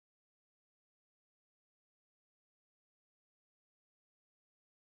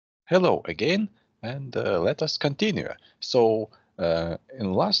Hello again, and let us continue. So,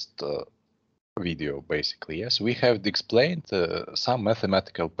 in last video, basically, yes, we have explained some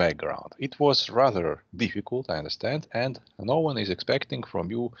mathematical background. It was rather difficult, I understand, and no one is expecting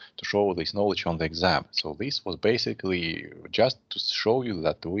from you to show this knowledge on the exam. So this was basically just to show you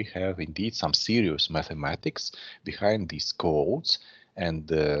that we have indeed some serious mathematics behind these codes, and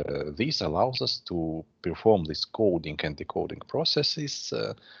this allows us to perform this coding and decoding processes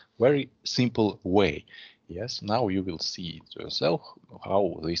very simple way. Yes, now you will see it yourself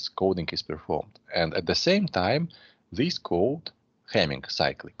how this coding is performed. And at the same time, this code, Hamming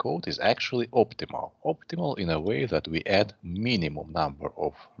cyclic code, is actually optimal. Optimal in a way that we add minimum number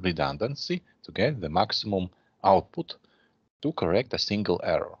of redundancy to get the maximum output to correct a single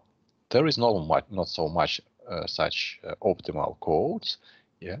error. There is not so much such optimal codes,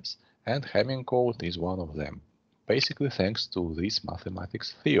 yes, and Hamming code is one of them, basically thanks to this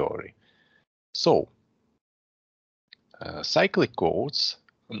mathematics theory. So, cyclic codes,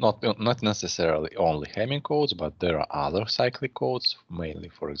 not necessarily only Hamming codes, but there are other cyclic codes, mainly,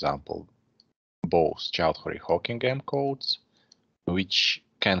 for example, both Choudhury-Hockingham codes, which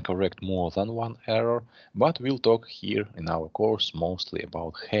can correct more than one error, but we'll talk here in our course mostly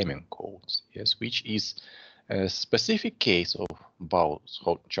about Hamming codes, yes, which is a specific case of about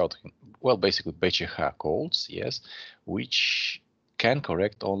well, basically BCH codes, yes, which can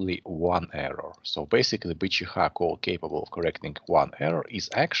correct only one error. So basically, BCH code capable of correcting one error is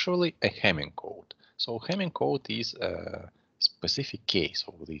actually a Hamming code. So Hamming code is a specific case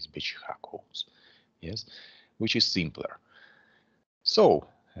of these BCH codes, yes, which is simpler. So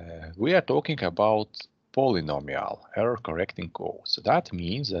we are talking about polynomial error correcting codes. That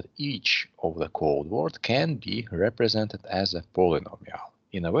means that each of the code word can be represented as a polynomial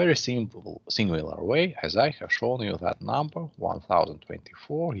in a very simple, similar way, as I have shown you that number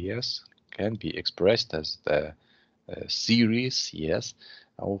 1024, yes, can be expressed as the series, yes,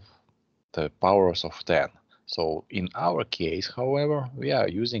 of the powers of 10. So in our case, however, we are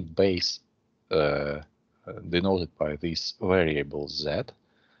using base denoted by this variable z,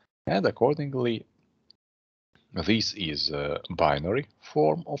 and accordingly this is a binary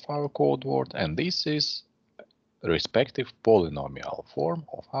form of our code word, and this is respective polynomial form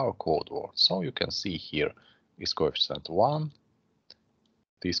of our code word. So you can see here is coefficient 1,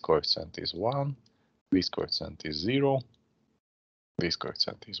 this coefficient is 1, this coefficient is 0, this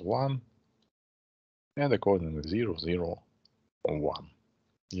coefficient is 1, and accordingly 0, 0, 1.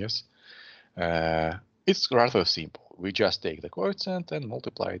 Yes. It's rather simple. We just take the coefficient and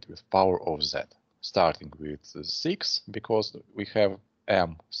multiply it with power of z, starting with 6, because we have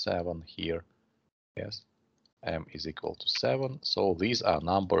m7 here. Yes, m is equal to 7. So these are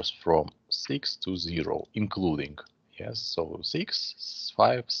numbers from 6 to 0, including. Yes, so 6,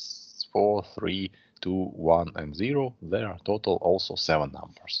 5, 4, 3, 2, 1, and 0. There are total also 7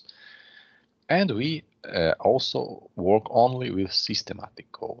 numbers. And we also work only with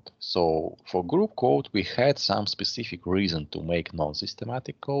systematic code. So for group code, we had some specific reason to make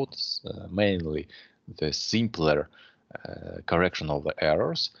non-systematic codes, mainly the simpler correction of the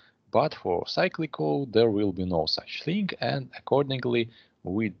errors. But for cyclic code, there will be no such thing, and accordingly,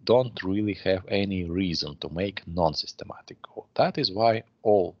 we don't really have any reason to make non-systematic code. That is why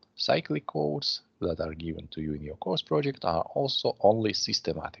all cyclic codes that are given to you in your course project are also only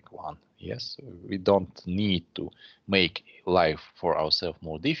systematic one. Yes, we don't need to make life for ourselves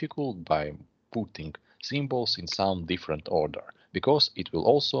more difficult by putting symbols in some different order, because it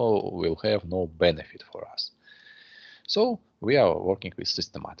will have no benefit for us. So we are working with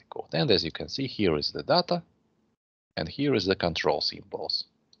systematic code, and as you can see, here is the data, and here is the control symbols.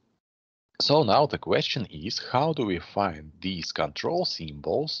 So now the question is, how do we find these control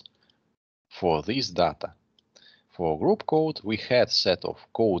symbols for this data? For group code, we had a set of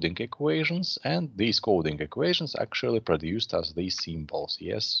coding equations, and these coding equations actually produced us these symbols,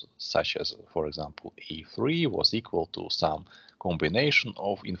 yes, such as, for example, A3 was equal to some combination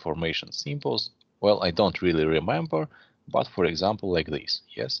of information symbols. Well, I don't really remember, but for example, like this,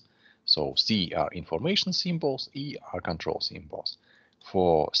 yes. So C are information symbols, E are control symbols.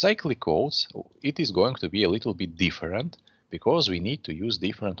 For cyclic codes, it is going to be a little bit different because we need to use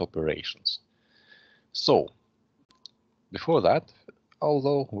different operations. So before that,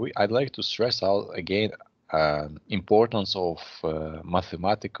 although I'd like to stress out again importance of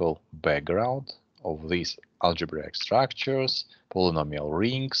mathematical background of these algebraic structures, polynomial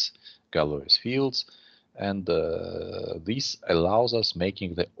rings, Galois fields, and this allows us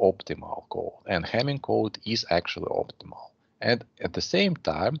making the optimal code. And Hamming code is actually optimal. And at the same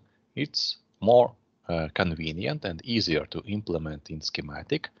time, it's more convenient and easier to implement in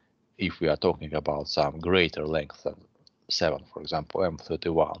schematic if we are talking about some greater length than 7, for example,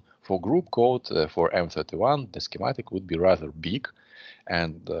 M31. For group code for M31, the schematic would be rather big,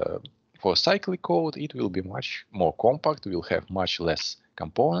 and for cyclic code, it will be much more compact, will have much less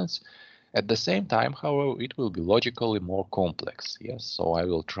components. At the same time, however, it will be logically more complex. Yes, so I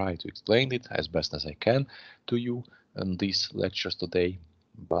will try to explain it as best as I can to you in these lectures today.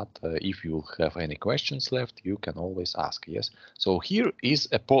 But if you have any questions left, you can always ask. Yes, so here is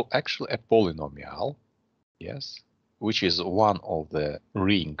actually a polynomial. Yes, which is one of the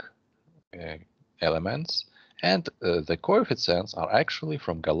ring elements, and the coefficients are actually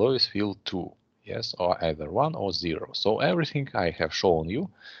from Galois field 2. Yes, or either 1 or 0. So everything I have shown you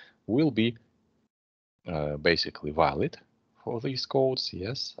will be basically valid for these codes,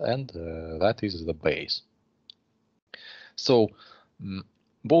 yes, and that is the base. So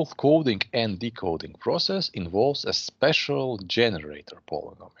both coding and decoding process involves a special generator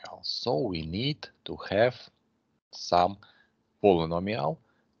polynomial. So we need to have some polynomial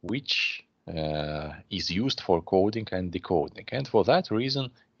which is used for coding and decoding. And for that reason,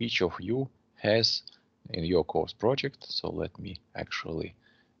 each of you has in your course project. So let me actually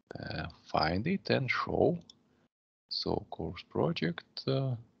find it and show. So course project,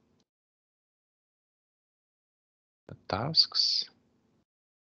 tasks.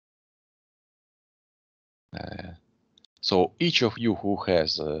 So each of you who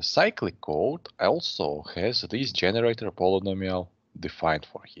has a cyclic code also has this generator polynomial defined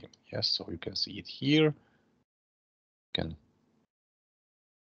for him. Yes, so you can see it here. You can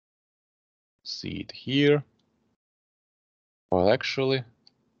see it here. Well, actually,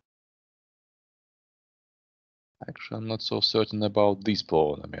 I'm not so certain about this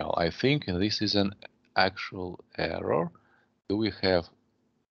polynomial. I think this is an actual error. Do we have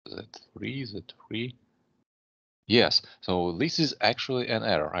Z3, Z3? Yes, so this is actually an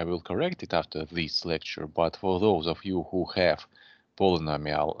error. I will correct it after this lecture, but for those of you who have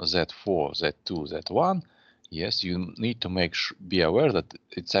polynomial Z4, Z2, Z1, yes, you need to be aware that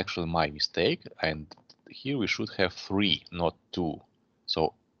it's actually my mistake, and here we should have 3, not 2.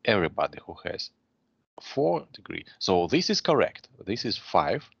 So everybody who has 4 degree. So this is correct. This is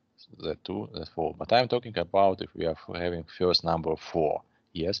 5, Z2, Z4. But I'm talking about if we are having first number 4.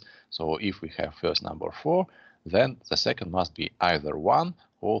 Yes. So if we have first number 4, then the second must be either 1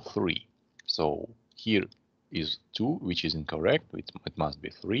 or 3. So here is 2, which is incorrect. It must be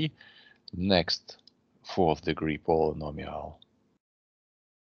 3. Next 4th degree polynomial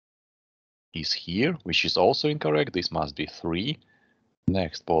is here, which is also incorrect. This must be 3.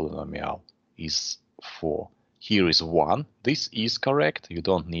 Next polynomial is 4. Here is 1. This is correct. You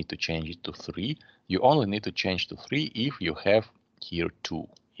don't need to change it to 3. You only need to change to 3 if you have here 2.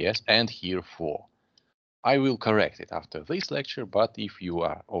 Yes, and here 4. I will correct it after this lecture, but if you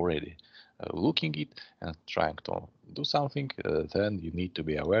are already looking it and trying to do something, then you need to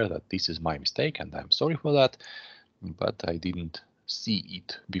be aware that this is my mistake, and I'm sorry for that, but I didn't see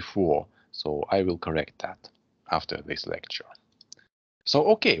it before, so I will correct that after this lecture. So,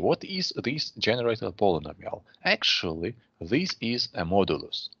 okay, what is this generator polynomial? Actually, this is a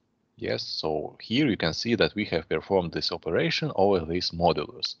modulus. Yes, so here you can see that we have performed this operation over this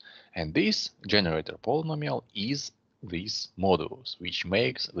modulus. And this generator polynomial is this modulus, which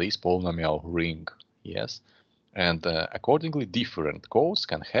makes this polynomial ring. Yes, and accordingly, different codes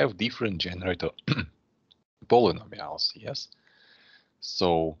can have different generator polynomials. Yes,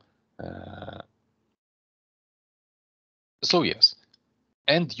 so yes.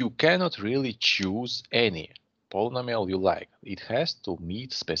 And you cannot really choose any polynomial you like. It has to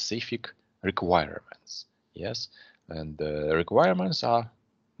meet specific requirements. Yes, and the requirements are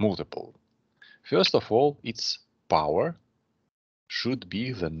multiple. First of all, its power should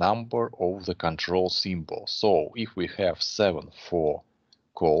be the number of the control symbol. So if we have 7 for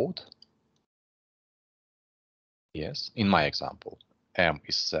code, yes, in my example, M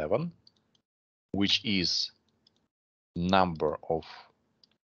is 7, which is number of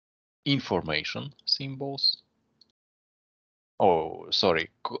information symbols. Oh, sorry,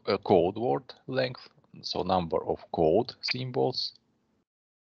 code word length, so number of code symbols.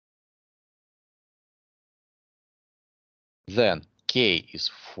 Then K is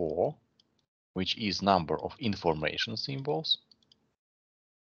 4, which is number of information symbols.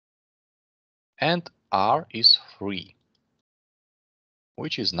 And R is 3,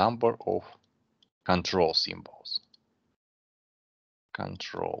 which is number of control symbols.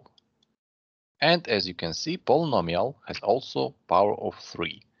 Control. And as you can see, polynomial has also power of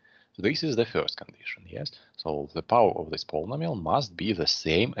 3. This is the first condition, yes? So the power of this polynomial must be the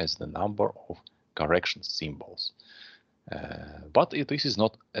same as the number of correction symbols. But this is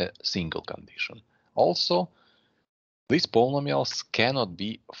not a single condition. Also, these polynomials cannot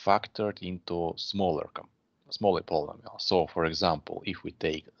be factored into smaller polynomials. So, for example, if we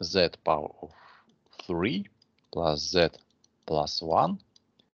take z power of 3 plus z plus 1,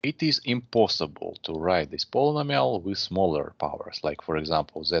 it is impossible to write this polynomial with smaller powers, like, for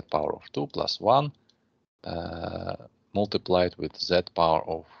example, z power of 2 plus 1 multiplied with z power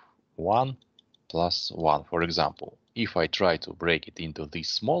of 1 plus 1. For example, if I try to break it into these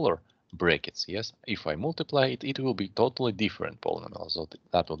smaller brackets, yes, if I multiply it, it will be totally different polynomial. So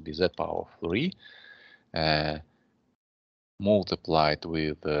that would be z power of 3 multiplied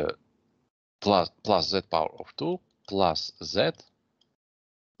with plus z power of 2 plus z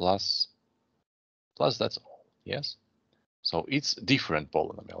plus that's all, yes. So it's different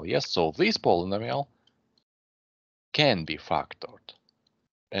polynomial, yes. So this polynomial can be factored,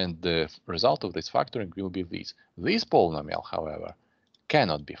 and the result of this factoring will be this. This polynomial, however,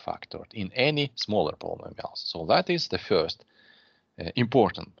 cannot be factored in any smaller polynomials. So that is the first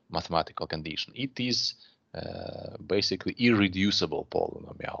important mathematical condition. It is basically irreducible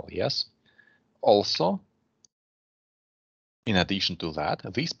polynomial, yes. Also, in addition to that,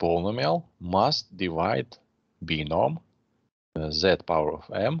 this polynomial must divide binom z power of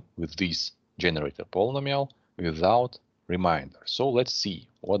m with this generator polynomial without remainder. So let's see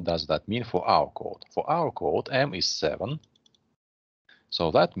what does that mean for our code. For our code, m is 7.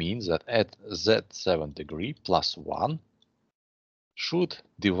 So that means that at z7 degree plus 1 should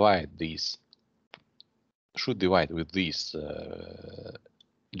divide with this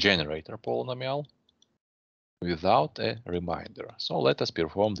generator polynomial without a remainder. So let us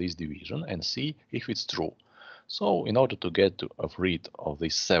perform this division and see if it's true. So in order to get rid of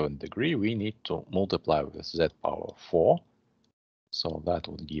this 7 degree, we need to multiply with z power 4. So that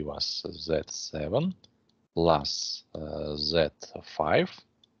would give us z7 plus z5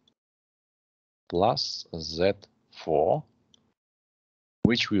 plus z4,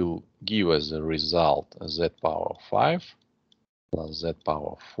 which will give us a result z power 5 plus z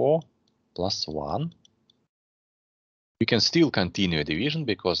power 4 plus 1. We can still continue division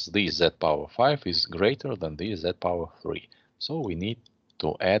because this z power 5 is greater than this z power 3. So we need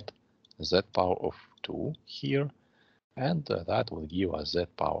to add z power of 2 here, and that will give us z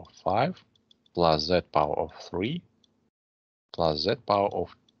power 5 plus z power of 3 plus z power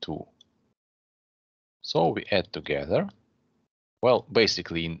of 2. So we add together. Well,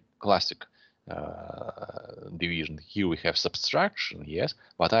 basically in classic division, here we have subtraction, yes,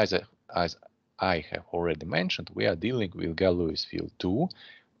 but as I have already mentioned, we are dealing with Galois field 2,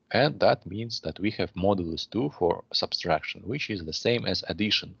 and that means that we have modulus 2 for subtraction, which is the same as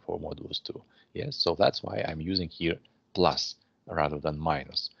addition for modulus 2. Yes, so that's why I'm using here plus rather than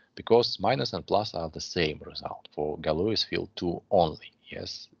minus, because minus and plus are the same result for Galois field 2 only,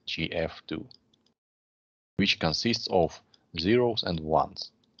 yes, GF2, which consists of zeros and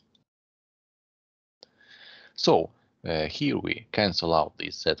ones. So here we cancel out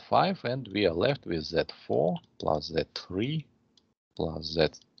this z5 and we are left with z4 plus z3 plus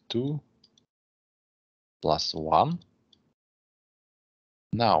z2 plus 1.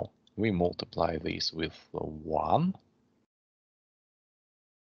 Now we multiply this with 1.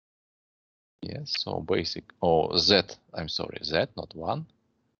 Yes, so basic, I'm sorry, z, not 1.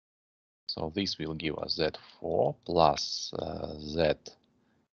 So this will give us z4 plus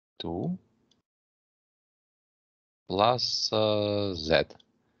z2 plus z.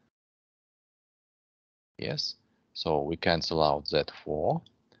 Yes, so we cancel out z4,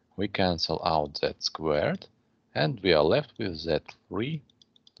 we cancel out z squared, and we are left with z3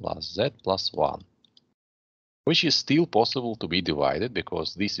 plus z plus 1, which is still possible to be divided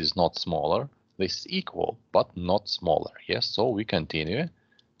because this is not smaller, this is equal, but not smaller. Yes, so we continue.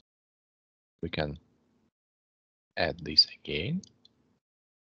 We can add this again.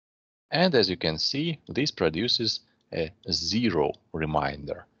 And as you can see, this produces a 0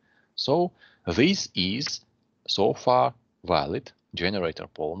 remainder. So this is so far valid generator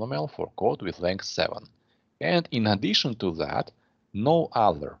polynomial for code with length 7. And in addition to that, no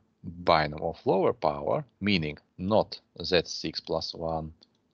other binom of lower power, meaning not z6 plus 1,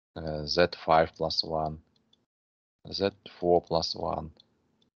 z5 plus 1, z4 plus 1,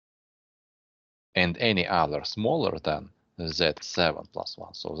 and any other smaller than z7 plus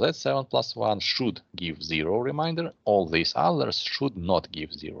 1. So z7 plus 1 should give 0 remainder. All these others should not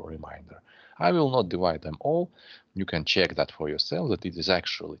give 0 remainder. I will not divide them all. You can check that for yourself, that it is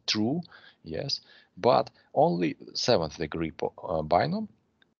actually true, yes. But only 7th degree binom,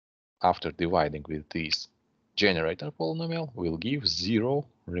 after dividing with these generator polynomial will give 0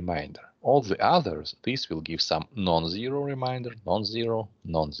 remainder. All the others, this will give some non-zero remainder, non-zero,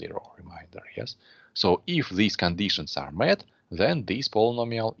 non-zero remainder, yes? So if these conditions are met, then this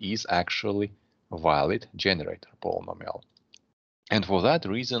polynomial is actually a valid generator polynomial. And for that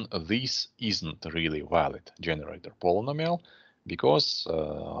reason, this isn't really valid generator polynomial, because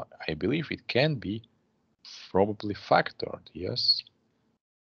I believe it can be probably factored, yes?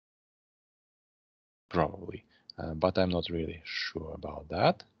 Probably, but I'm not really sure about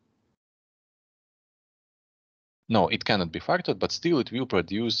that. No, it cannot be factored, but still it will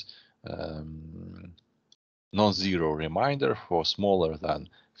produce non-zero remainder for smaller than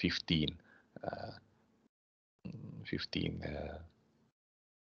 15. 15.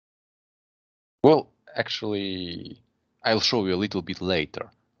 Well, actually, I'll show you a little bit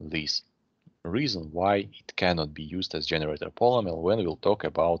later this reason why it cannot be used as generator polynomial when we'll talk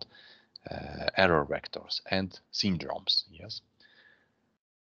about error vectors and syndromes. Yes.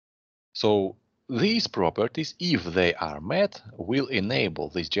 So these properties, if they are met, will enable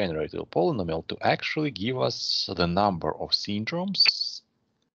this generator polynomial to actually give us the number of syndromes,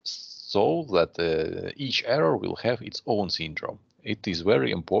 so that each error will have its own syndrome. It is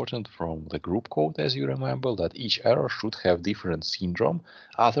very important from the group code, as you remember, that each error should have different syndrome.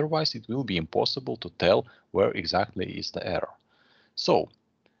 Otherwise, it will be impossible to tell where exactly is the error. So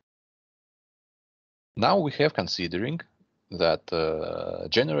now we have considering that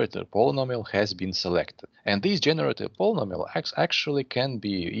generator polynomial has been selected. And this generator polynomial actually can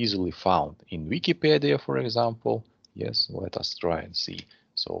be easily found in Wikipedia, for example. Yes, let us try and see.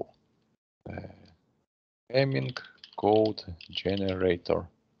 So Hamming code generator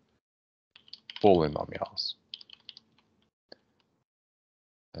polynomials.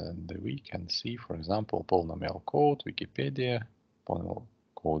 And we can see, for example, polynomial code, Wikipedia, polynomial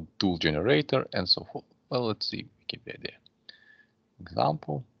code tool generator, and so forth. Well, let's see Wikipedia.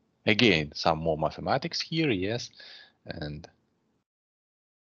 Example. Again, some more mathematics here, yes. And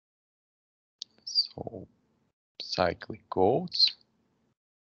so cyclic codes.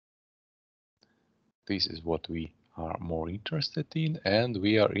 This is what we are more interested in, and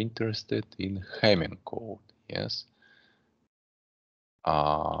we are interested in Hamming code, yes.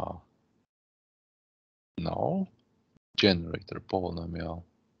 No, generator polynomial.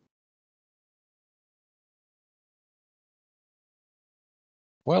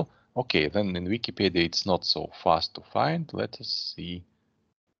 Well, okay, then in Wikipedia it's not so fast to find. Let us see.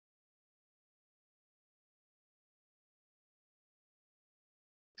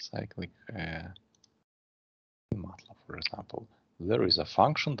 Cyclic MATLAB, for example. There is a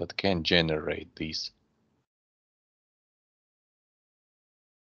function that can generate these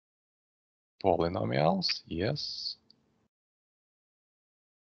polynomials, yes.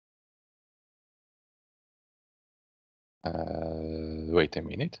 Wait a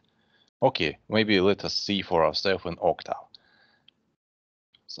minute. Okay, maybe let us see for ourselves in Octave.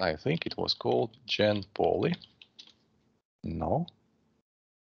 So I think it was called genpoly. No.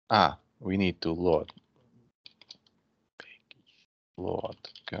 We need to load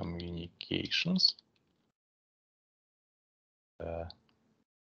communications.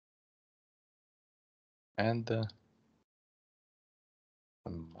 And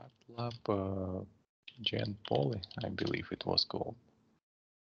MATLAB genpoly, I believe it was called.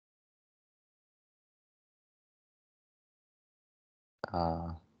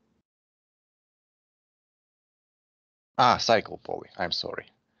 Cycle poly. I'm sorry.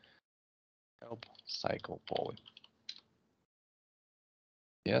 Help cycle poly.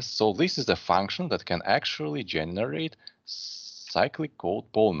 Yes, so this is a function that can actually generate cyclic code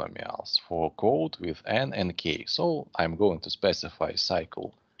polynomials for code with n and k. So I'm going to specify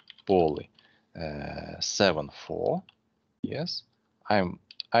cycle poly 7,4. Yes,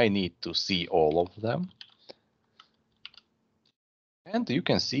 I need to see all of them. And you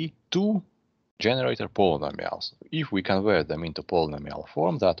can see two generator polynomials. If we convert them into polynomial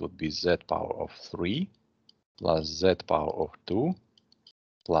form, that would be z power of 3 plus z power of 2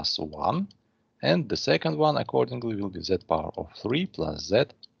 plus 1. And the second one, accordingly, will be z power of 3 plus z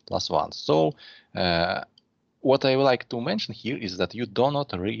plus 1. So what I would like to mention here is that you do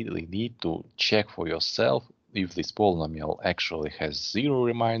not really need to check for yourself if this polynomial actually has 0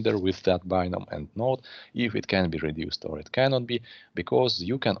 remainder with that binom and not, if it can be reduced or it cannot be, because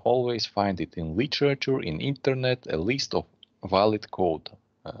you can always find it in literature, in internet, a list of valid code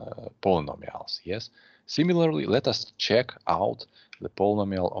polynomials. Yes. Similarly, let us check out the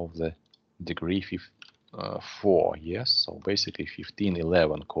polynomial of the degree 4. Yes. So basically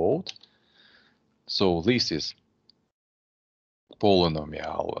 1511 code. So this is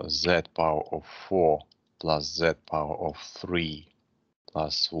polynomial z power of 4 plus z power of 3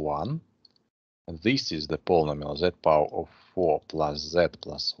 plus 1. And this is the polynomial z power of 4 plus z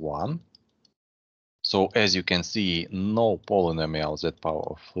plus 1. So as you can see, no polynomial z power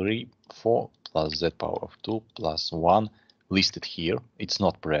of 3, 4 plus z power of 2 plus 1 listed here. It's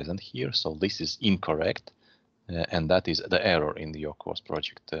not present here, so this is incorrect. And that is the error in your course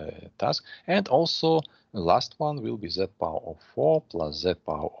project task. And also the last one will be z power of 4 plus z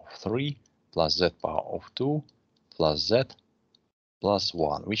power of 3 plus z power of 2 plus z plus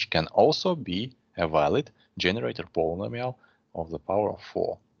 1, which can also be a valid generator polynomial of the power of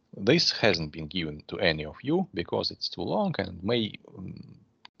 4. This hasn't been given to any of you because it's too long and may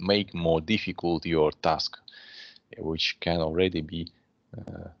make more difficult your task, which can already be,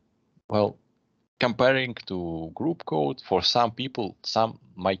 well, comparing to group code, for some people, some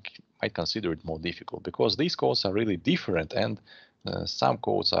might consider it more difficult because these codes are really different, and some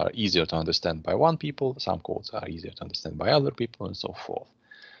codes are easier to understand by one people, some codes are easier to understand by other people, and so forth.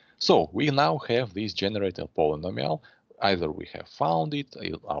 So we now have this generator polynomial. Either we have found it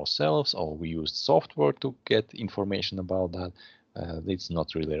ourselves or we used software to get information about that. It's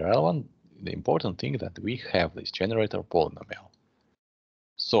not really relevant. The important thing that we have this generator polynomial.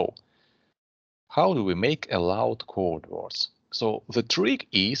 So how do we make allowed code words? So the trick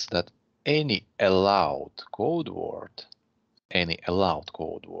is that any allowed code word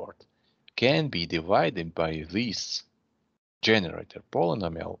can be divided by this generator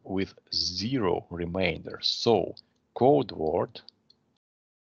polynomial with 0 remainder. So code word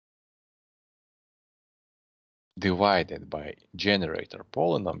divided by generator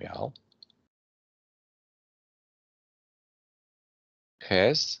polynomial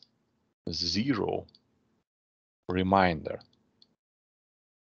has 0 remainder.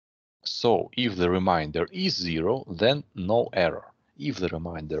 So if the remainder is 0, then no error. If the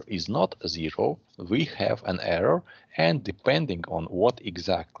remainder is not 0, we have an error, and depending on what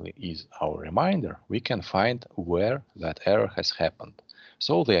exactly is our remainder, we can find where that error has happened.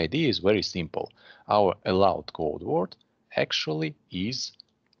 So the idea is very simple. Our allowed code word actually is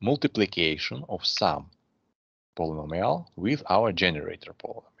multiplication of some polynomial with our generator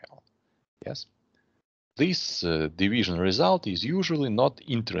polynomial. Yes. This division result is usually not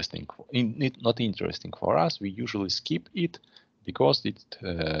interesting for us. We usually skip it because it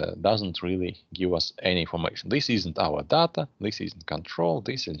doesn't really give us any information. This isn't our data, this isn't control,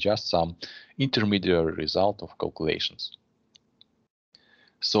 this is just some intermediary result of calculations.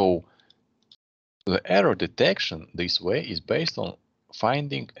 So the error detection this way is based on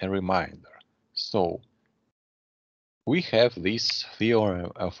finding a remainder. So we have this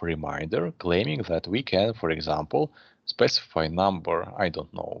theorem of remainder claiming that we can, for example, specify number, I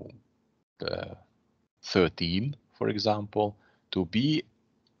don't know, 13, for example, to be,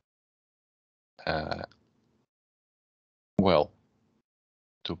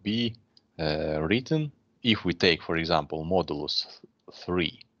 written if we take, for example, modulus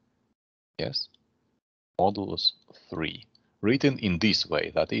 3. Yes, modulus 3, written in this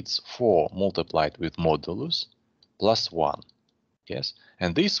way, that it's 4 multiplied with modulus plus 1. Yes,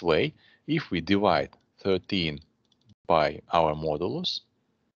 and this way, if we divide 13 by our modulus,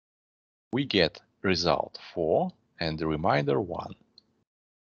 we get result 4 and the remainder 1.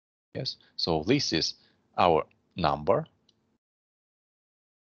 Yes, so this is our number.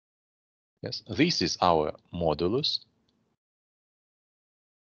 Yes, this is our modulus.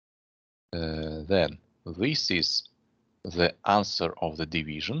 Then this is the answer of the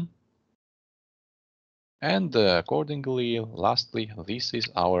division. And accordingly, lastly, this is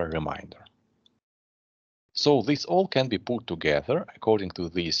our remainder. So this all can be put together according to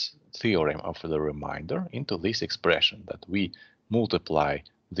this theorem of the remainder into this expression that we multiply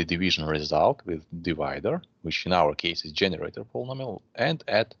the division result with divider, which in our case is generator polynomial, and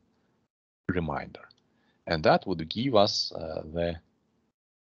add remainder. And that would give us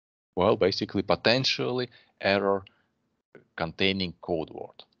basically potentially error containing code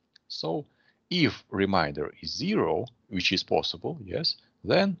word. So if remainder is 0, which is possible, yes,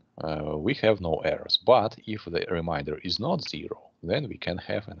 then we have no errors. But if the remainder is not 0, then we can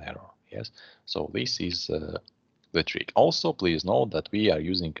have an error. Yes, so this is the trick. Also, please note that we are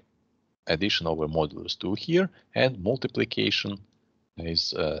using addition over modulus 2 here, and multiplication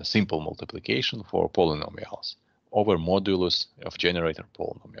is simple multiplication for polynomials over modulus of generator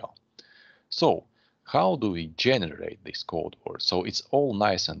polynomial. So how do we generate this code word? So it's all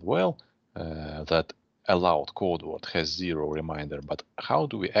nice and well that allowed code word has 0 remainder, but how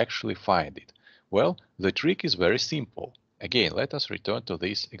do we actually find it? Well, the trick is very simple. Again, let us return to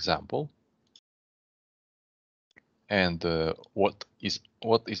this example. And what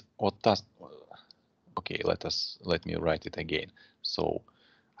does Okay, let me write it again. So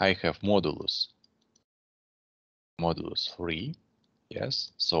I have modulus 3.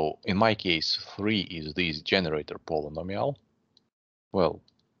 Yes. So in my case, 3 is this generator polynomial. Well,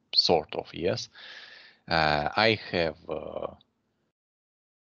 sort of, yes. I have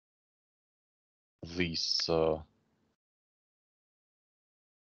this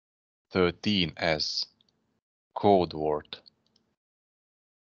 13 as code word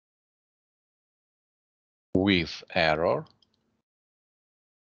with error,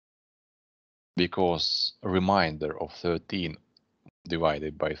 because remainder of 13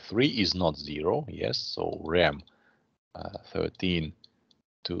 divided by 3 is not 0. Yes, so rem 13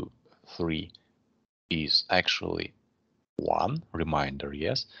 to 3 is actually 1 reminder.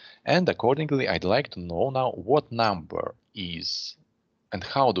 Yes, and accordingly I'd like to know now what number is and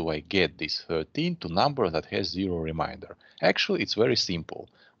how do I get this 13 to number that has 0 reminder. Actually, it's very simple.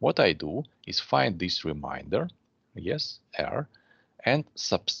 What I do is find this reminder, yes, r, and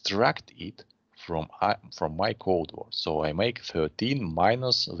subtract it from my code word. So I make 13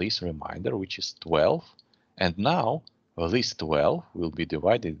 minus this reminder, which is 12, and now this 12 will be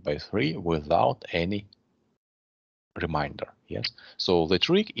divided by 3 without any reminder. Yes. So the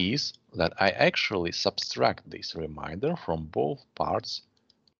trick is that I actually subtract this reminder from both parts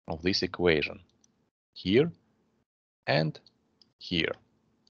of this equation, here and here.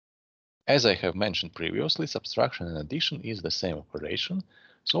 As I have mentioned previously, subtraction and addition is the same operation.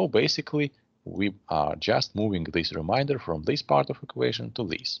 So basically, we are just moving this reminder from this part of equation to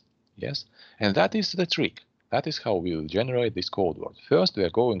this. Yes, and that is the trick. That is how we will generate this code word. First, we are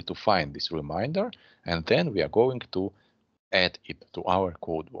going to find this reminder, and then we are going to add it to our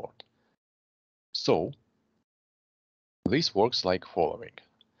code word. So this works like following.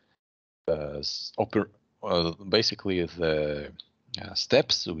 Basically, the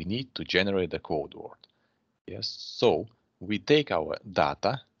steps we need to generate the code word. Yes, so we take our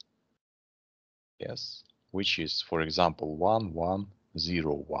data, yes, which is, for example,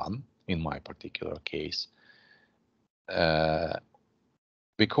 1101 in my particular case.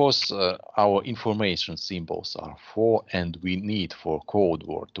 Because our information symbols are 4 and we need for code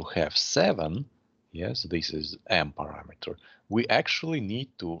word to have 7, yes, this is M parameter, we actually need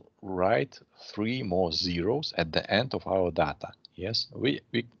to write 3 more zeros at the end of our data. Yes, we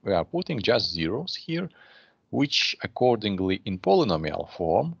are putting just zeros here, which accordingly in polynomial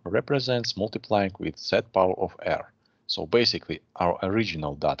form represents multiplying with z power of r. So basically our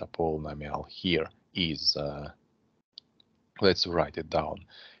original data polynomial here is, let's write it down,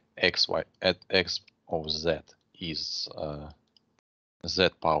 xy at x of z is z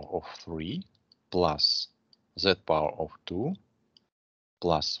power of 3 plus z power of 2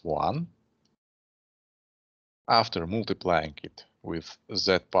 plus 1. After multiplying it with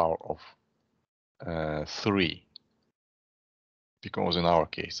z power of 3, because in our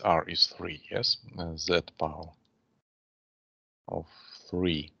case r is 3, yes, z power of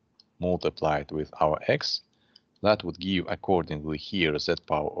 3 multiplied with our x, that would give accordingly here z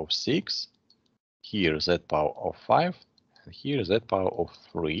power of 6, here z power of 5, and here z power of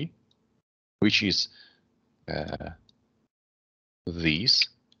 3, which is this,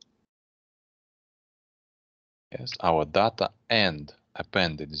 yes, our data and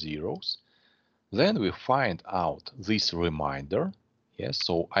appended zeros. Then we find out this reminder. Yes,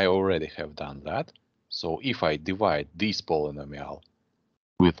 so I already have done that. So if I divide this polynomial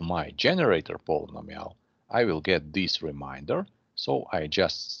with my generator polynomial, I will get this reminder. So I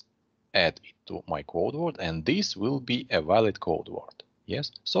just add it to my code word, and this will be a valid code word.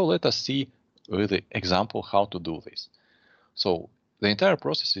 Yes, so let us see with the example how to do this. So the entire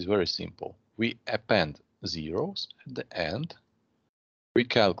process is very simple. We append zeros at the end, we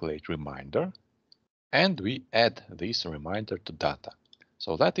calculate reminder, and we add this reminder to data.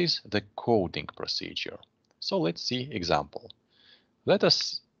 So that is the coding procedure. So let's see example. Let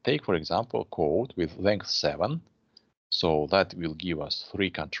us take, for example, code with length 7. So that will give us 3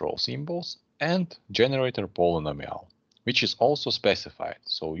 control symbols and generator polynomial, which is also specified.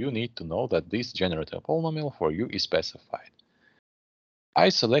 So you need to know that this generator polynomial for you is specified. I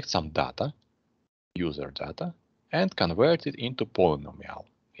select some data, user data, and convert it into polynomial.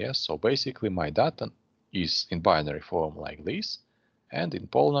 Yes, so basically my data is in binary form like this, and in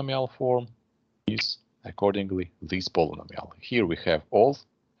polynomial form is accordingly this polynomial. Here we have all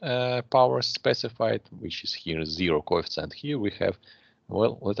powers specified, which is here 0 coefficient. Here we have,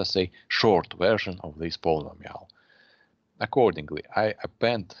 well, let us say short version of this polynomial. Accordingly, I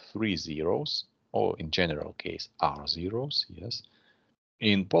append 3 zeros, or in general case r zeros, yes.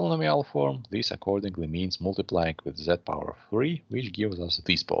 In polynomial form, this accordingly means multiplying with z power of 3, which gives us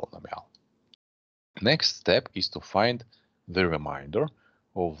this polynomial. Next step is to find the remainder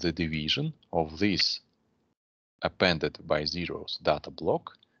of the division of this appended by zeros data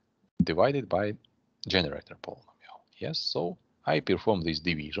block divided by generator polynomial. Yes, so I perform this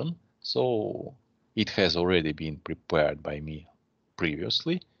division. So it has already been prepared by me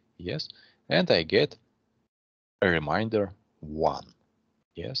previously. Yes, and I get a remainder 1.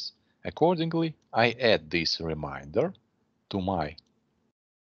 Yes, accordingly, I add this remainder to my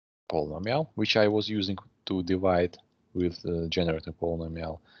polynomial, which I was using to divide with the generator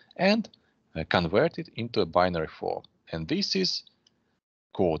polynomial, and convert it into a binary form. And this is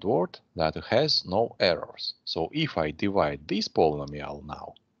code word that has no errors. So if I divide this polynomial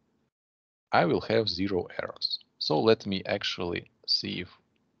now, I will have 0 errors. So let me actually see if...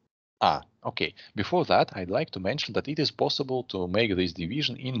 okay. Before that, I'd like to mention that it is possible to make this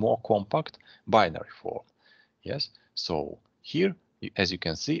division in more compact binary form. Yes, so here, as you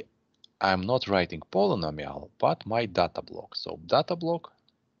can see, I'm not writing polynomial, but my data block. So data block,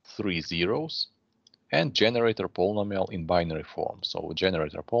 3 zeros, and generator polynomial in binary form. So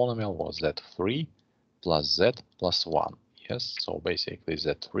generator polynomial was z3 plus z plus 1. Yes, so basically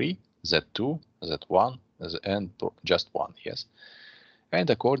z3, z2, z1, and just 1. Yes, and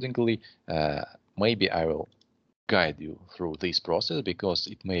accordingly, maybe I will guide you through this process because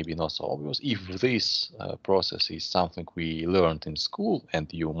it may be not so obvious. If this process is something we learned in school and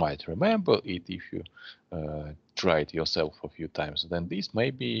you might remember it if you try it yourself a few times, then this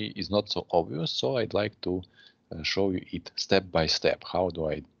maybe is not so obvious. So I'd like to show you it step by step. How do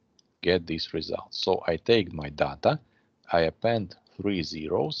I get these results? So I take my data, I append 3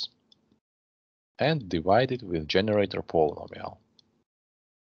 zeros and divide it with generator polynomial.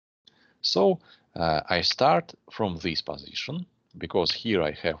 So I start from this position because here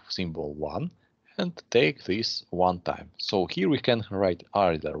I have symbol 1 and take this 1 time. So here we can write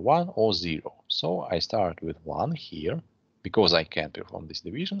either 1 or 0. So I start with 1 here because I can perform this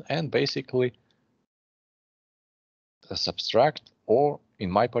division and basically subtract, or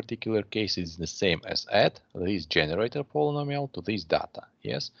in my particular case it's the same as add this generator polynomial to this data.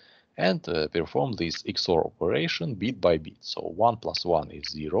 Yes, and perform this XOR operation bit by bit. So 1 plus 1 is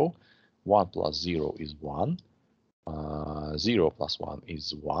 0. 1 plus 0 is 1, 0 plus 1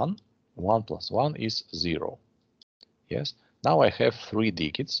 is 1, 1 plus 1 is 0. Yes, now I have 3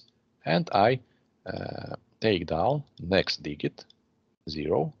 digits and I take down next digit,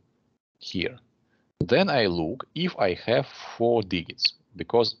 0, here. Then I look if I have 4 digits,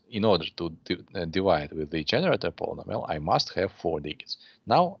 because in order to divide with the generator polynomial, I must have 4 digits.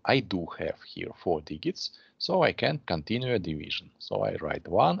 Now I do have here 4 digits, so I can continue a division. So I write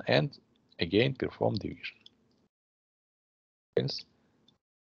 1 and again perform division.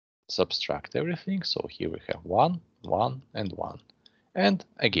 Subtract everything. So here we have 1, 1, and 1. And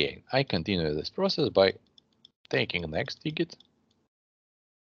again, I continue this process by taking the next digit.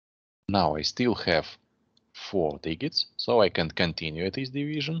 Now I still have 4 digits, so I can continue this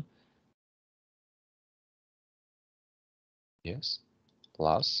division. Yes,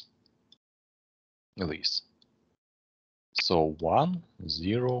 plus this. So 1,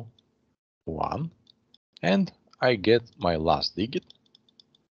 0, 1, and I get my last digit.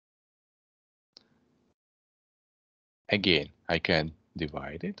 Again, I can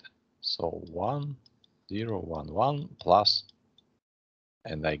divide it. So 1, 0, 1, 1 plus,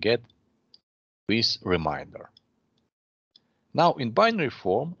 and I get this remainder. Now in binary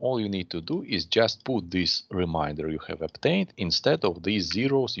form, all you need to do is just put this remainder you have obtained instead of these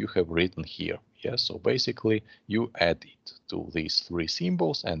zeros you have written here. Yes, so basically you add it to these 3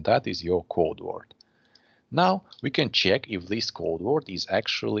 symbols and that is your code word. Now we can check if this code word is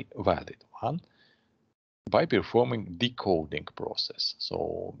actually valid one by performing decoding process.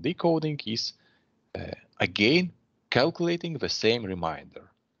 So decoding is again calculating the same remainder.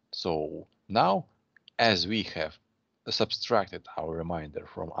 So now as we have subtracted our remainder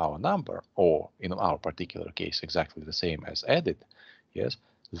from our number, or in our particular case exactly the same as added, yes,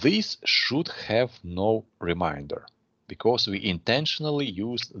 this should have no remainder because we intentionally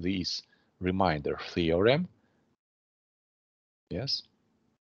used this remainder theorem, yes,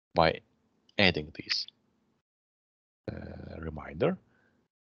 by adding this remainder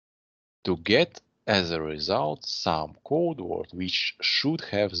to get as a result some code word which should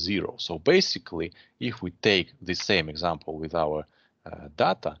have 0. So basically, if we take the same example with our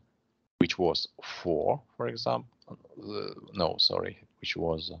data, which was 4, for example, no, sorry, which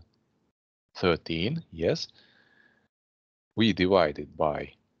was 13, yes, we divide it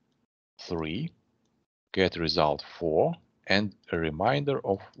by 3, get result 4, and a remainder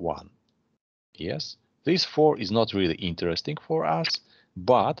of 1. Yes, this 4 is not really interesting for us,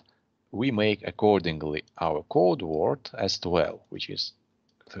 but we make accordingly our code word as 12, which is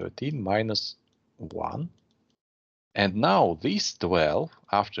 13 minus 1. And now this 12,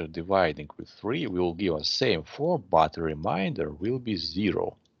 after dividing with 3, will give us same 4, but the remainder will be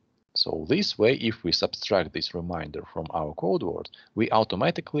 0. So this way, if we subtract this remainder from our code word, we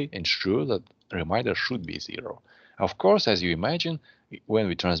automatically ensure that the remainder should be 0. Of course, as you imagine, when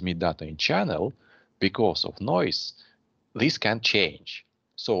we transmit data in channel, because of noise, this can change.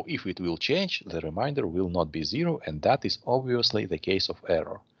 So if it will change, the remainder will not be 0, and that is obviously the case of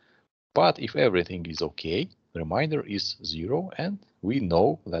error. But if everything is okay, the remainder is 0, and we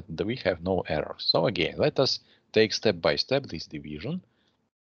know that we have no errors. So again, let us take step by step this division.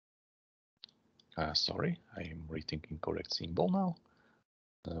 Sorry, I am writing incorrect symbol now.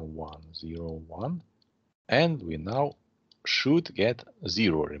 1, 0, 1. And we now should get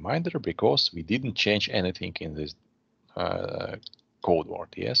 0 remainder because we didn't change anything in this code word,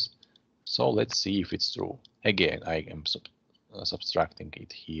 yes? So let's see if it's true. Again, I am subtracting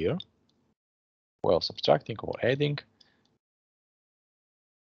it here. Well, subtracting or adding.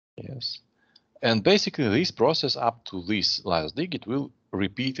 Yes. And basically this process up to this last digit will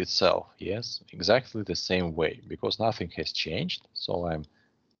repeat itself. Yes, exactly the same way because nothing has changed. So I'm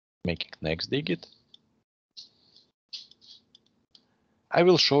making next digit. I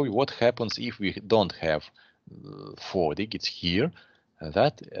will show you what happens if we don't have 4 digits here.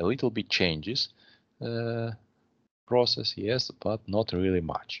 That a little bit changes process, yes, but not really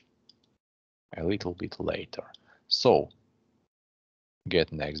much. A little bit later. So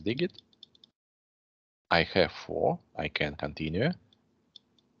get next digit. I have 4. I can continue.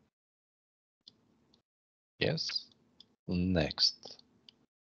 Yes. Next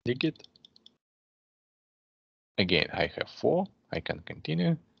digit. Again, I have 4. I can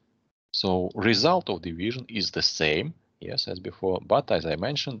continue. So result of division is the same, yes, as before, but as I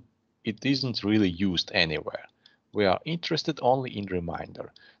mentioned, it isn't really used anywhere. We are interested only in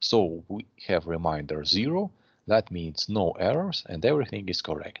remainder. So we have remainder 0. That means no errors and everything is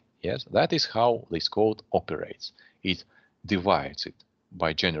correct. Yes, that is how this code operates. It divides it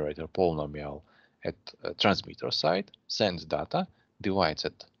by generator polynomial at transmitter side, sends data, divides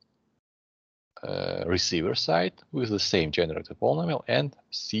it receiver side with the same generator polynomial and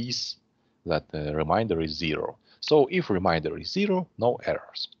sees that the remainder is 0. So if remainder is 0, no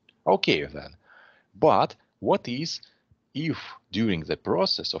errors. Okay then. But what is if during the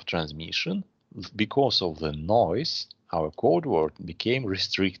process of transmission, because of the noise, our code word became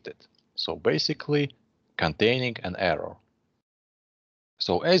restricted? So basically containing an error.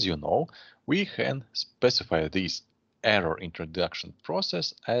 So as you know, we can specify this error introduction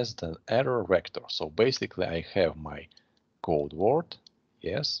process as the error vector. So basically I have my code word,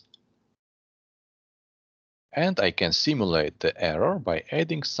 yes, and I can simulate the error by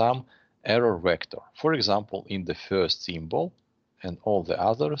adding some error vector. For example, in the first symbol, and all the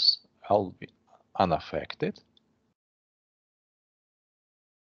others will be unaffected.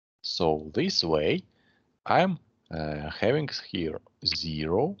 So this way I'm having here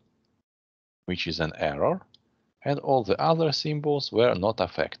 0, which is an error, and all the other symbols were not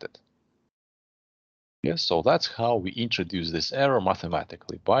affected. Yes, so that's how we introduce this error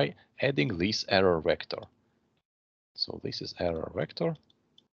mathematically, by adding this error vector. So this is error vector.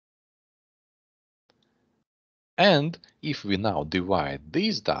 And if we now divide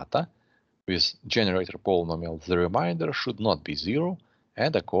this data with generator polynomial, the remainder should not be 0,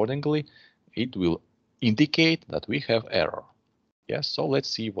 and accordingly it will indicate that we have error. Yes, so let's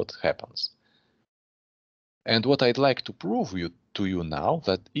see what happens. And what I'd like to prove to you now,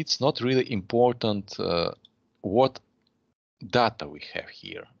 that it's not really important what data we have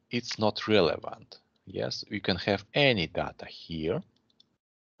here. It's not relevant. Yes, we can have any data here.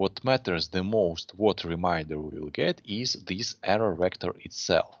 What matters the most, what remainder we will get, is this error vector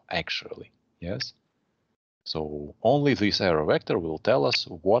itself, actually. Yes. So only this error vector will tell us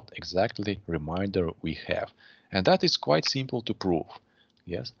what exactly remainder we have. And that is quite simple to prove.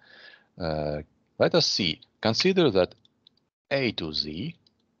 Yes. Let us see. Consider that A to Z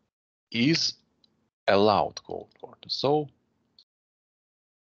is allowed code word. So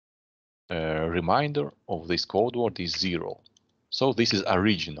remainder of this code word is 0. So this is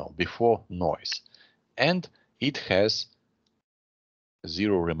original, before noise. And it has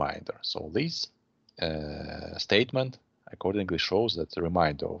 0 remainder. So this statement accordingly shows that the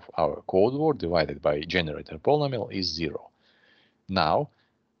remainder of our code word divided by generator polynomial is 0. Now,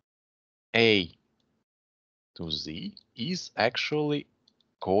 A to Z is actually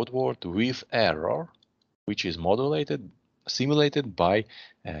code word with error, which is simulated by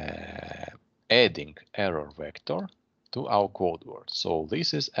adding error vector to our code word. So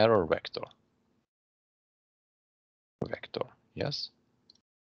this is error vector. Yes.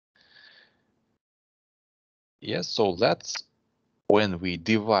 Yes, so that's when we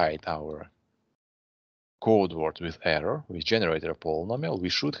divide our code word with error, we generate a polynomial, we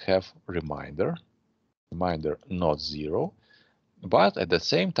should have reminder not 0. But at the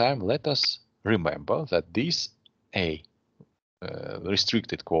same time, let us remember that this A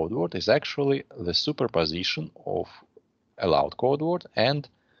restricted code word is actually the superposition of allowed code word and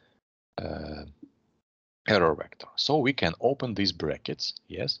error vector. So we can open these brackets.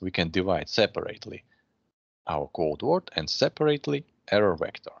 Yes, we can divide separately our code word and separately error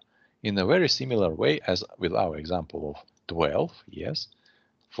vector in a very similar way as with our example of 12. Yes,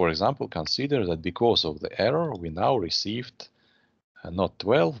 for example, consider that because of the error we now received not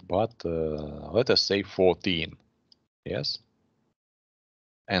 12 but let us say 14. Yes,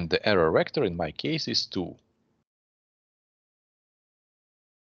 and the error vector in my case is 2.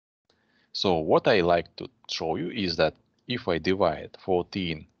 So what I like to show you is that if I divide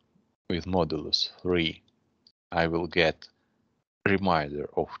 14 with modulus 3, I will get remainder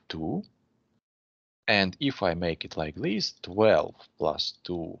of 2. And if I make it like this, 12 plus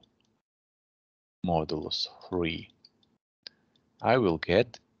 2 modulus 3, I will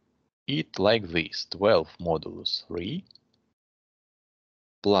get it like this, 12 modulus 3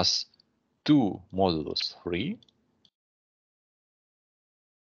 plus 2 modulus 3.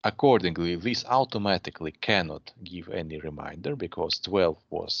 Accordingly, this automatically cannot give any reminder because 12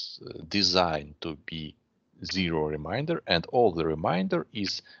 was designed to be 0 reminder, and all the reminder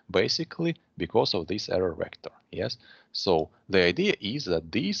is basically because of this error vector. Yes, so the idea is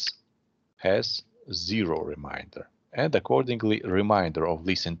that this has 0 reminder, and accordingly reminder of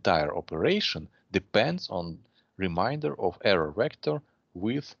this entire operation depends on reminder of error vector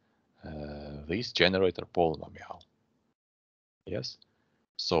with this generator polynomial. Yes,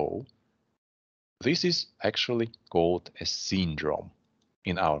 so this is actually called a syndrome.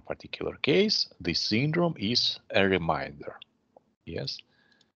 In our particular case, this syndrome is a reminder. Yes,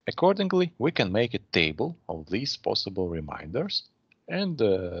 accordingly we can make a table of these possible reminders, and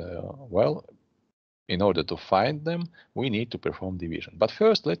well, in order to find them, we need to perform division. But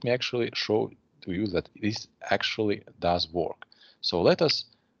first, let me actually show to you that this actually does work. So let us,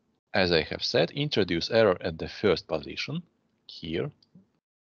 as I have said, introduce error at the first position. Here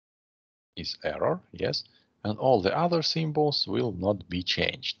is error, yes, and all the other symbols will not be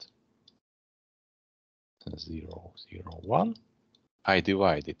changed. 0, 0, 1. I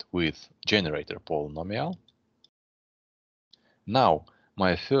divide it with generator polynomial. Now,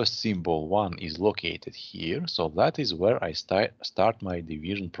 my first symbol 1 is located here, so that is where I start my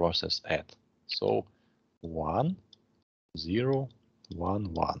division process at. So 1, 0,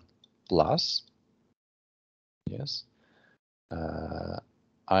 1, 1 plus, yes,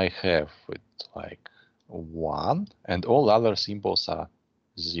 I have it like 1, and all other symbols are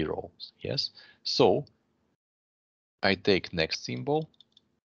zeros. Yes, so I take next symbol,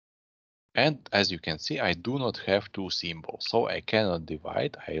 and as you can see, I do not have two symbols, so I cannot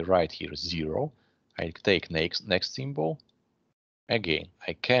divide. I write here 0. I take next symbol. Again,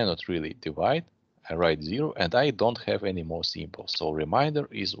 I cannot really divide. I write 0, and I don't have any more symbols. So reminder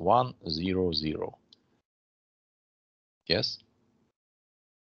is 1, 0, 0. Yes.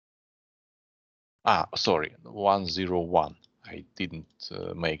 Sorry, 1, 0, 1. I didn't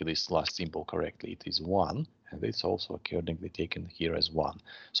make this last symbol correctly. It is 1, and it's also accordingly taken here as 1.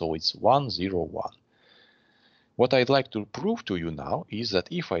 So it's 1, 0, 1. What I'd like to prove to you now is that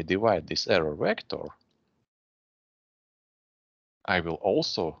if I divide this error vector, I will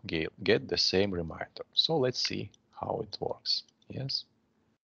also get the same reminder. So let's see how it works. Yes.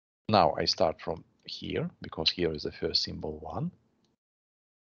 Now I start from here, because here is the first symbol 1.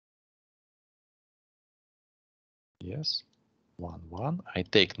 Yes, 1, 1. I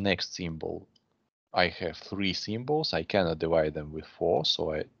take next symbol. I have 3 symbols. I cannot divide them with 4,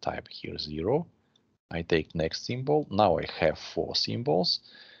 so I type here 0. I take next symbol. Now I have 4 symbols.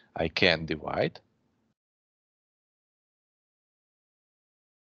 I can divide.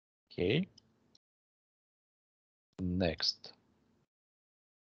 Okay. Next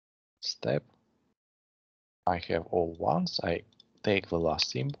step. I have all ones. I take the last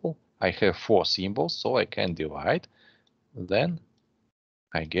symbol. I have 4 symbols, so I can divide. Then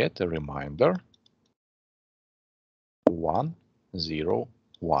I get a reminder 1, 0,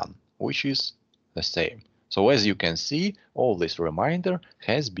 1, which is the same. So as you can see, all this reminder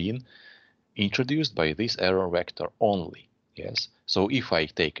has been introduced by this error vector only. Yes. So if I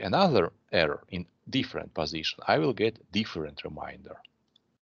take another error in different position, I will get different reminder.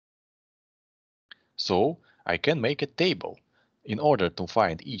 So I can make a table. In order to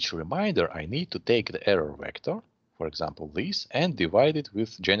find each reminder, I need to take the error vector, for example this, and divide it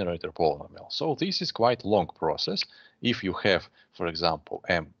with generator polynomial. So this is quite a long process. If you have, for example,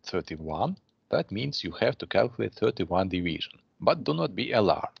 M31, that means you have to calculate 31 division. But do not be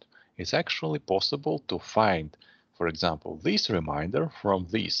alarmed. It's actually possible to find, for example, this reminder from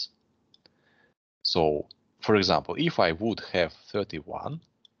this. So, for example, if I would have 31,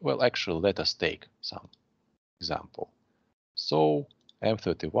 well, actually, let us take some example. So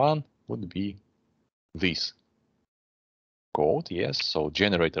M31 would be this code, yes. So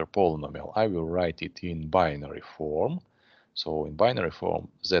generator polynomial, I will write it in binary form. So in binary form,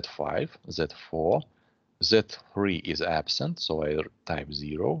 Z5, Z4, Z3 is absent, so I type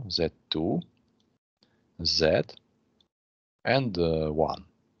 0, Z2, Z, and 1.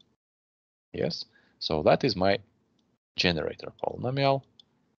 Yes, so that is my generator polynomial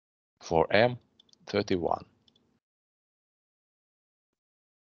for M31.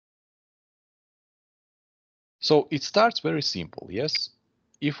 So it starts very simple, yes.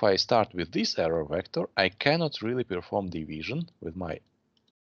 If I start with this error vector, I cannot really perform division with my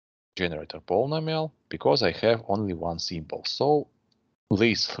generator polynomial because I have only one symbol. So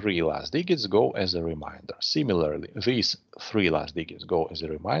these 3 last digits go as a reminder. Similarly, these 3 last digits go as a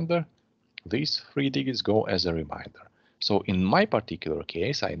reminder. These 3 digits go as a reminder. So in my particular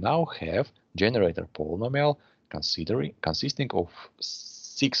case, I now have generator polynomial consisting of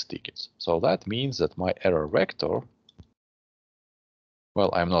 6 digits. So that means that my error vector, well,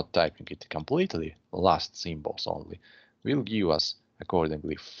 I'm not typing it completely, last symbols only, will give us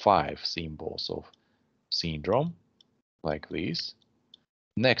accordingly 5 symbols of syndrome, like this.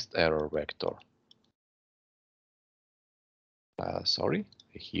 Next error vector,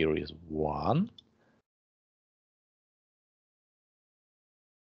 here is 1,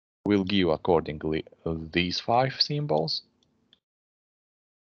 will give accordingly these 5 symbols,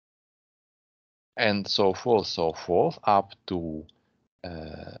 and so forth, up to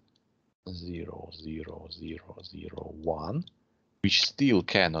 0, 0, 0, 0, 1, which still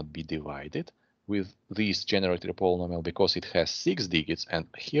cannot be divided with this generator polynomial because it has 6 digits, and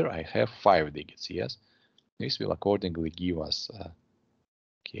here I have 5 digits, yes? This will accordingly give us,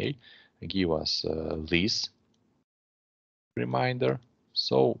 this reminder.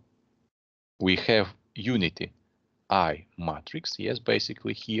 So we have unity I matrix, yes,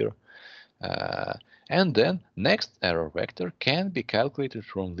 basically here. And then next error vector can be calculated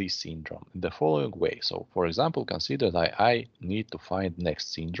from this syndrome in the following way. So for example, consider that I need to find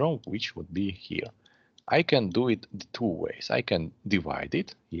next syndrome, which would be here. I can do it 2 ways. I can divide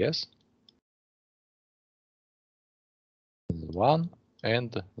it, yes, 1,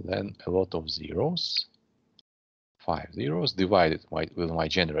 and then a lot of zeros, 5 zeros, divided with my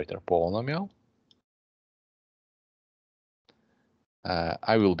generator polynomial.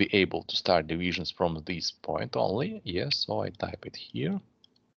 I will be able to start divisions from this point only. Yes, so I type it here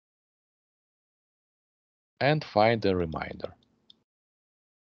and find a reminder,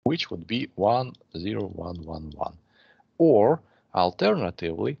 which would be 1, 0, 1, 1, 1. Or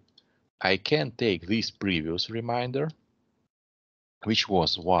alternatively, I can take this previous reminder, which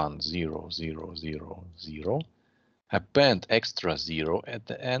was 1, 0, 0, 0, 0, append extra 0 at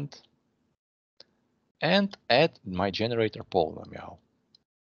the end, and add my generator polynomial.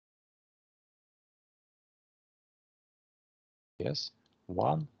 Yes,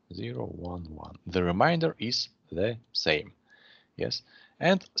 1, 0, 1, 1. The reminder is the same. Yes,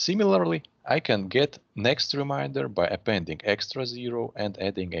 and similarly, I can get next reminder by appending extra 0 and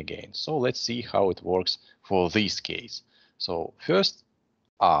adding again. So let's see how it works for this case. So first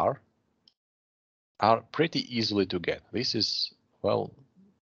R are pretty easily to get. This is, well,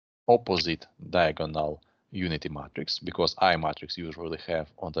 opposite diagonal unity matrix, because I matrix usually have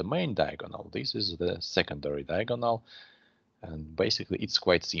on the main diagonal. This is the secondary diagonal, and basically it's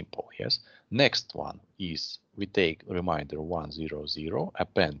quite simple. Yes. Next one is we take reminder 1, 0, 0,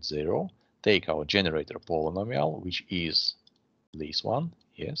 append 0, take our generator polynomial, which is this one,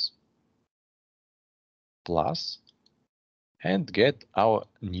 yes, plus, and get our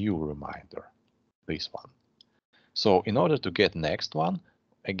new reminder, this one. So in order to get next one,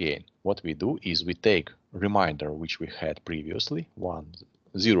 again, what we do is we take reminder which we had previously, 1,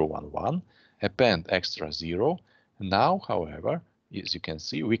 0, 1, 1, append extra 0. Now, however, as you can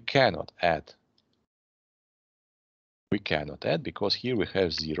see, we cannot add. We cannot add because here we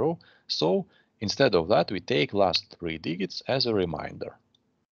have 0. So instead of that, we take last 3 digits as a reminder.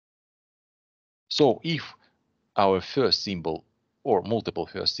 So if our first symbol or multiple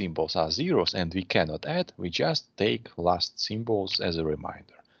first symbols are zeros and we cannot add, we just take last symbols as a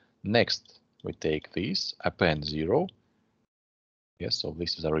reminder. Next we take this, append 0. Yes, so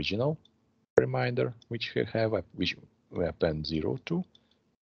this is original reminder which we append 0 to,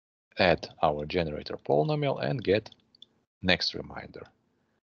 add our generator polynomial and get next reminder.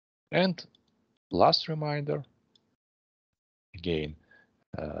 And last reminder, again,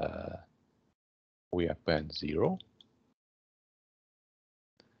 we append 0.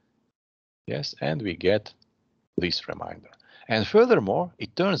 Yes, and we get this reminder. And furthermore,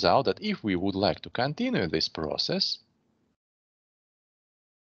 it turns out that if we would like to continue this process,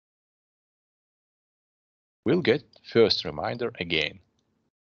 we'll get first reminder again.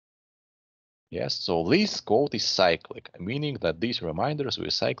 Yes, so this code is cyclic, meaning that these reminders will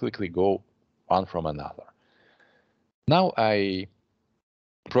cyclically go one from another. Now I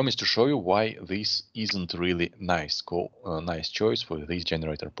promise to show you why this isn't really nice choice for this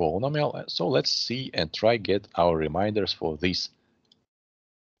generator polynomial. So let's see and try get our reminders for this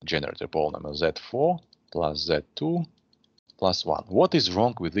generator polynomial z4 plus z2 plus 1. What is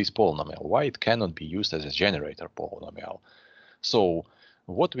wrong with this polynomial? Why it cannot be used as a generator polynomial? So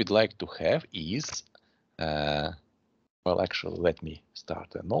what we'd like to have is, well, actually, let me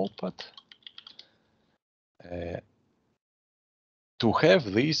start a notepad. To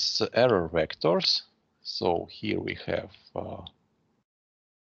have these error vectors, so here we have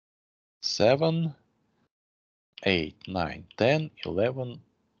 7, 8, 9, 10, 11,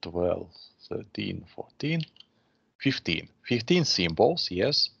 12, 13, 14, 15. 15 symbols,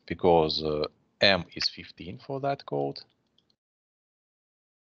 yes, because M is 15 for that code.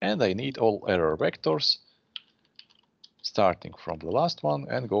 And I need all error vectors starting from the last one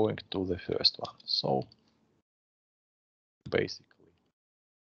and going to the first one. So basically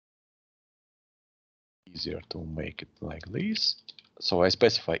easier to make it like this. So I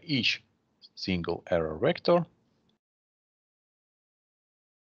specify each single error vector.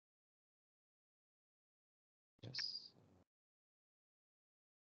 Yes.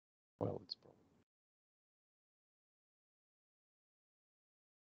 Well, it's probably.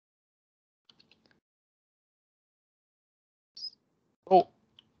 So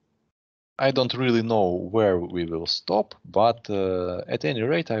I don't really know where we will stop, but at any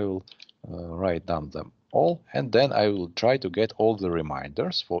rate, I will write down them all, and then I will try to get all the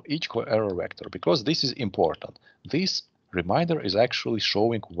reminders for each error vector, because this is important. This reminder is actually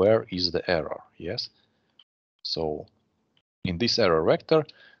showing where is the error, yes? So in this error vector,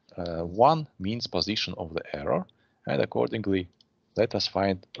 1 means position of the error, and accordingly, let us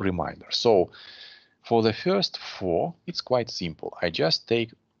find reminder. So for the first 4, it's quite simple. I just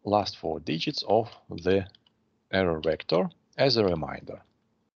take last 4 digits of the error vector as a reminder.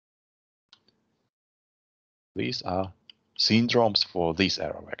 These are syndromes for these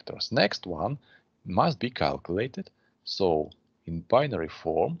error vectors. Next one must be calculated. So in binary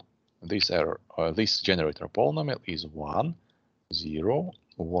form, this generator polynomial is 1, 0,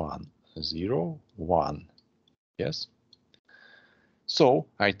 1, 0, 1. Yes. So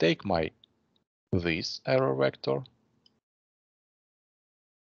I take this error vector,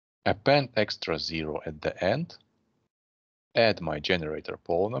 append extra 0 at the end, add my generator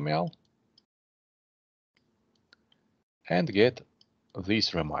polynomial, and get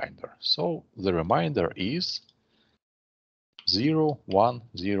this reminder. So the reminder is 0, 1,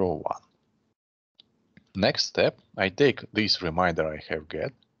 0, 1. Next step, I take this reminder I have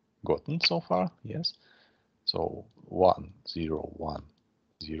gotten so far, yes. So 1, 0, 1,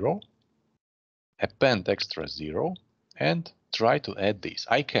 0, append extra 0, and try to add this.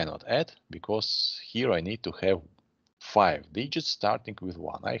 I cannot add because here I need to have 5 digits starting with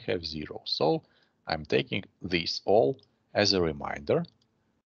 1. I have 0. So I'm taking this all as a reminder,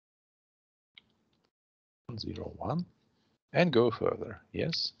 0, 1, and go further.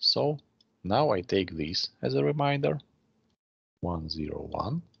 Yes, so now I take this as a reminder, 1, 0,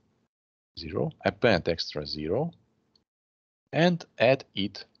 1, 0, append extra 0, and add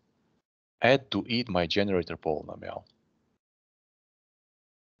to it my generator polynomial.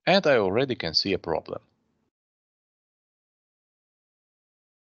 And I already can see a problem.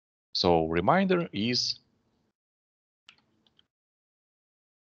 So reminder is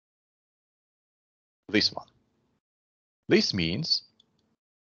this one. This means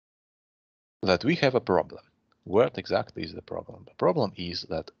that we have a problem. What exactly is the problem? The problem is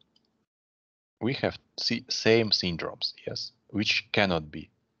that we have same syndromes, yes, which cannot be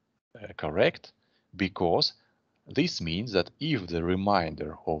correct, because this means that if the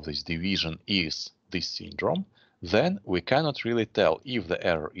reminder of this division is this syndrome, then we cannot really tell if the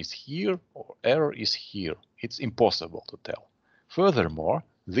error is here or error is here. It's impossible to tell. Furthermore,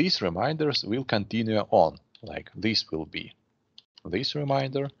 these reminders will continue on, like this will be this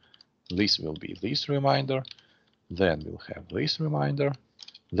reminder, this will be this reminder, then we'll have this reminder,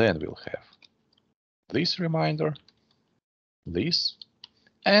 then we'll have this reminder, this,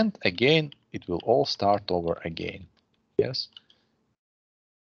 and again it will all start over again. Yes.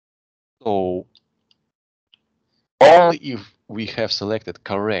 So only if we have selected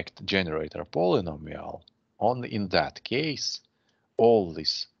correct generator polynomial, only in that case, all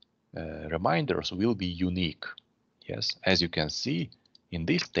these reminders will be unique. Yes, as you can see, in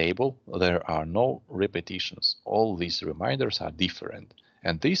this table, there are no repetitions. All these reminders are different.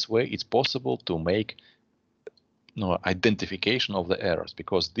 And this way, it's possible to make identification of the errors,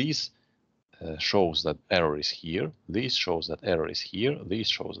 because this shows that error is here, this shows that error is here, this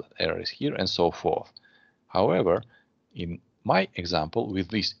shows that error is here, and so forth. However, in my example, with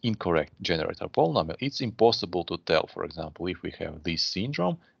this incorrect generator polynomial, it's impossible to tell, for example, if we have this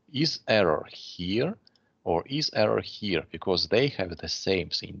syndrome, is error here or is error here, because they have the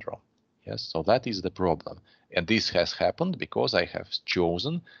same syndrome. Yes, so that is the problem. And this has happened because I have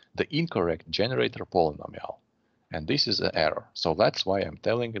chosen the incorrect generator polynomial. And this is an error. So that's why I'm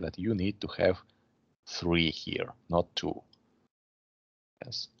telling you that you need to have 3 here, not 2.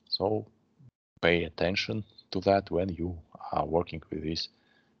 Yes, so pay attention to that when you are working with this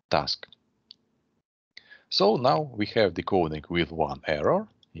task. So now we have decoding with 1 error,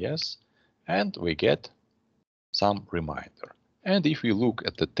 yes, and we get some reminder. And if we look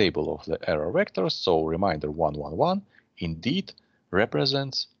at the table of the error vectors, so reminder 111 indeed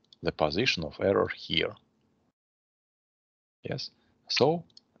represents the position of error here. Yes, so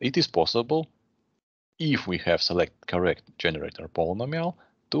it is possible, if we have selected correct generator polynomial,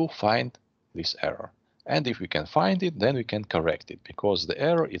 to find this error. And if we can find it, then we can correct it, because the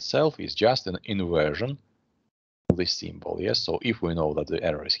error itself is just an inversion of this symbol. Yes, so if we know that the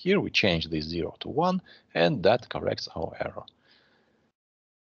error is here, we change this 0 to 1, and that corrects our error.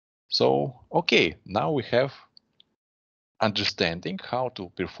 So, okay, now we have understanding how to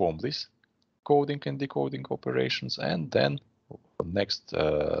perform this coding and decoding operations, and then next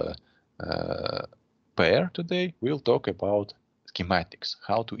pair today we'll talk about schematics,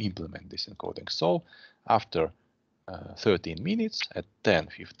 how to implement this encoding. So after 13 minutes at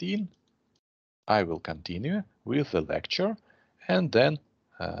 10:15, I will continue with the lecture, and then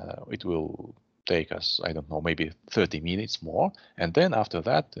it will take us, I don't know, maybe 30 minutes more. And then after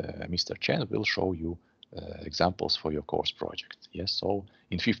that, Mr. Chen will show you examples for your course project. Yes, so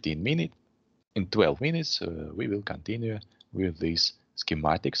in 12 minutes, we will continue with these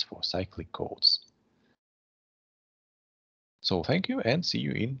schematics for cyclic codes. So thank you, and see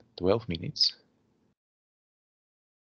you in 12 minutes.